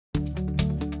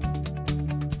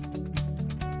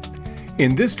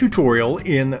In this tutorial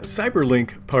in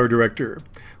Cyberlink PowerDirector,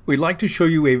 we'd like to show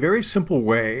you a very simple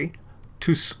way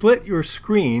to split your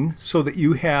screen so that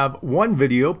you have one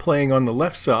video playing on the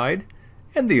left side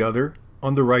and the other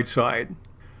on the right side.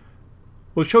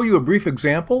 We'll show you a brief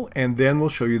example and then we'll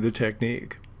show you the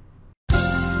technique.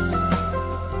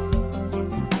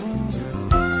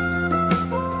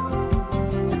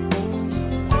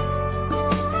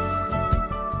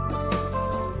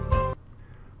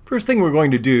 First thing we're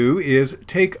going to do is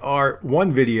take our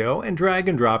one video and drag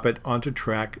and drop it onto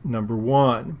track number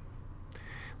 1.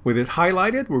 With it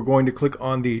highlighted, we're going to click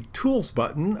on the Tools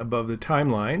button above the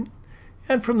timeline,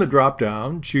 and from the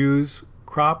drop-down, choose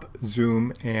Crop,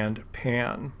 Zoom, and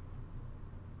Pan.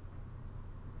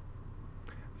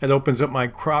 That opens up my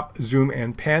Crop, Zoom,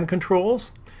 and Pan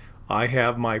controls. I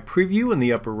have my preview in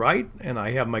the upper right, and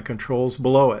I have my controls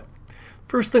below it.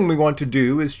 First thing we want to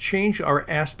do is change our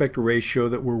aspect ratio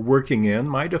that we're working in.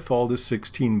 My default is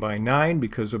 16:9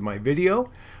 because of my video.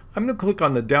 I'm going to click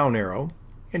on the down arrow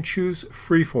and choose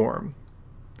Freeform.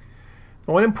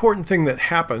 Now, one important thing that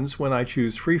happens when I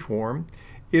choose Freeform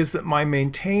is that my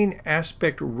Maintain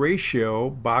Aspect Ratio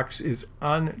box is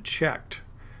unchecked.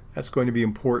 That's going to be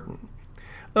important.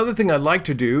 Another thing I'd like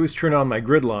to do is turn on my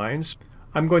grid lines.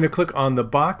 I'm going to click on the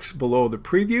box below the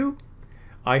preview.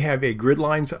 I have a grid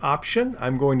lines option.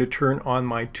 I'm going to turn on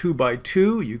my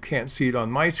 2x2. You can't see it on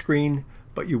my screen,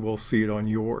 but you will see it on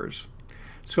yours.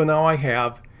 So now I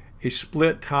have a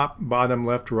split top, bottom,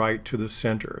 left, right to the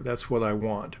center. That's what I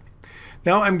want.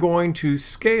 Now I'm going to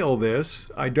scale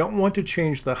this. I don't want to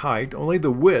change the height, only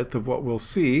the width of what we'll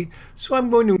see. So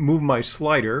I'm going to move my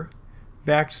slider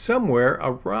back somewhere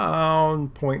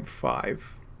around 0.5.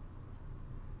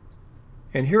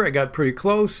 And here I got pretty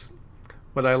close.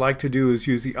 What I like to do is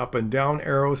use the up and down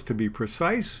arrows to be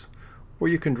precise, or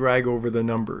you can drag over the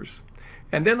numbers.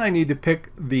 And then I need to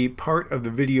pick the part of the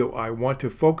video I want to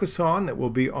focus on that will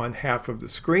be on half of the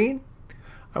screen.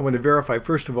 I want to verify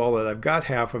first of all that I've got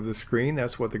half of the screen.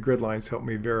 That's what the grid lines help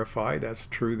me verify. That's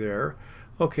true there.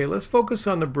 Okay, let's focus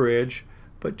on the bridge,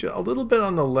 but a little bit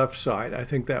on the left side. I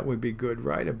think that would be good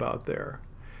right about there.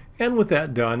 And with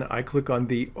that done, I click on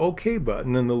the OK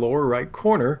button in the lower right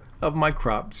corner of my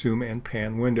Crop, Zoom, and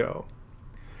Pan window.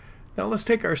 Now let's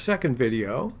take our second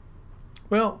video.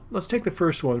 Well, let's take the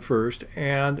first one first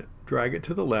and drag it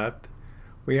to the left.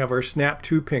 We have our Snap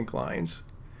to pink lines,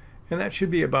 and that should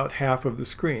be about half of the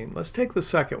screen. Let's take the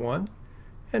second one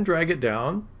and drag it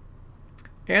down.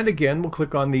 And again, we'll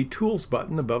click on the Tools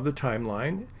button above the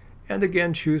timeline, and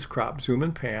again choose Crop, Zoom,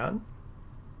 and Pan.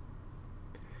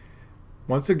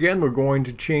 Once again, we're going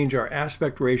to change our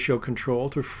aspect ratio control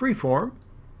to Freeform.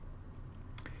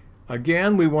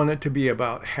 Again, we want it to be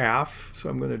about half, so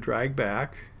I'm going to drag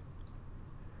back.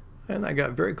 And I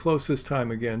got very close this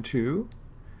time again too.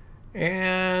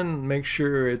 And make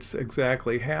sure it's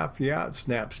exactly half. Yeah, it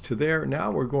snaps to there.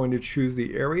 Now we're going to choose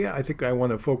the area. I think I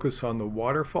want to focus on the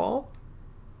waterfall.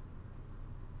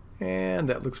 And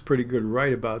that looks pretty good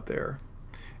right about there.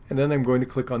 And then I'm going to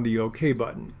click on the OK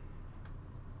button.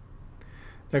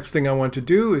 Next thing I want to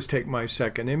do is take my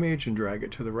second image and drag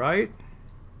it to the right.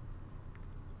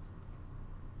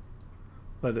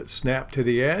 Let it snap to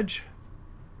the edge.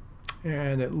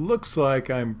 And it looks like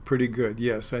I'm pretty good.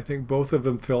 Yes, I think both of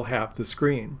them fill half the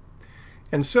screen.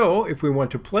 And so, if we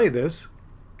want to play this,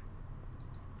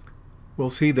 we'll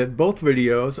see that both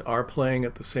videos are playing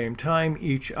at the same time,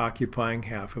 each occupying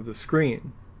half of the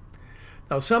screen.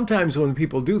 Now, sometimes when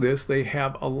people do this, they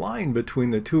have a line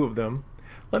between the two of them.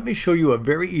 Let me show you a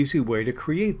very easy way to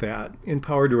create that in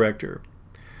PowerDirector.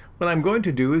 What I'm going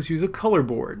to do is use a color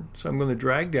board. So I'm going to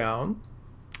drag down.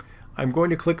 I'm going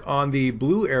to click on the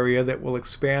blue area that will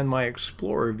expand my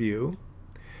Explorer view.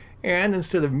 And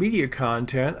instead of media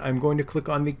content, I'm going to click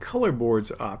on the color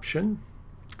boards option.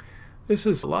 This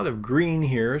is a lot of green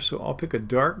here, so I'll pick a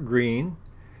dark green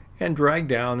and drag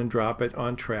down and drop it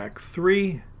on track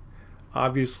 3.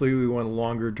 Obviously, we want a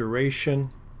longer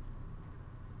duration.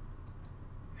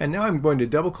 And now I'm going to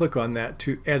double click on that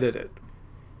to edit it.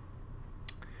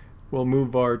 We'll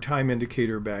move our time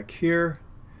indicator back here.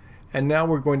 And now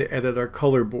we're going to edit our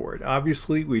color board.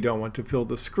 Obviously, we don't want to fill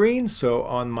the screen, so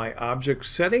on my object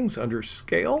settings under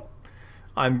Scale,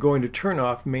 I'm going to turn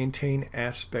off Maintain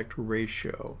Aspect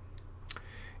Ratio.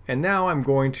 And now I'm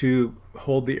going to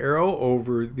hold the arrow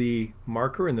over the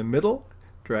marker in the middle,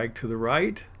 drag to the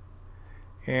right,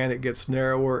 and it gets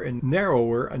narrower and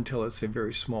narrower until it's a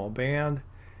very small band.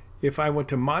 If I want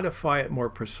to modify it more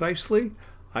precisely,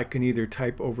 I can either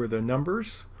type over the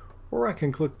numbers, or I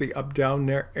can click the up-down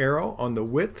arrow on the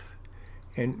width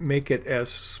and make it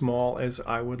as small as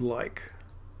I would like.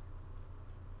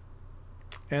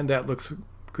 And that looks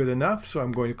good enough, so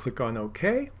I'm going to click on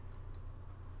OK.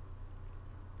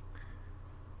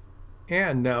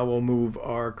 And now we'll move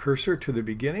our cursor to the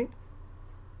beginning.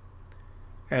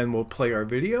 And we'll play our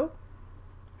video.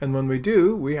 And when we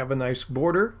do, we have a nice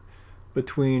border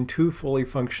between two fully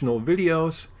functional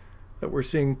videos that we're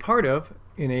seeing part of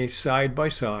in a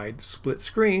side-by-side split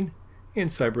screen in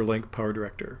CyberLink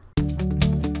PowerDirector.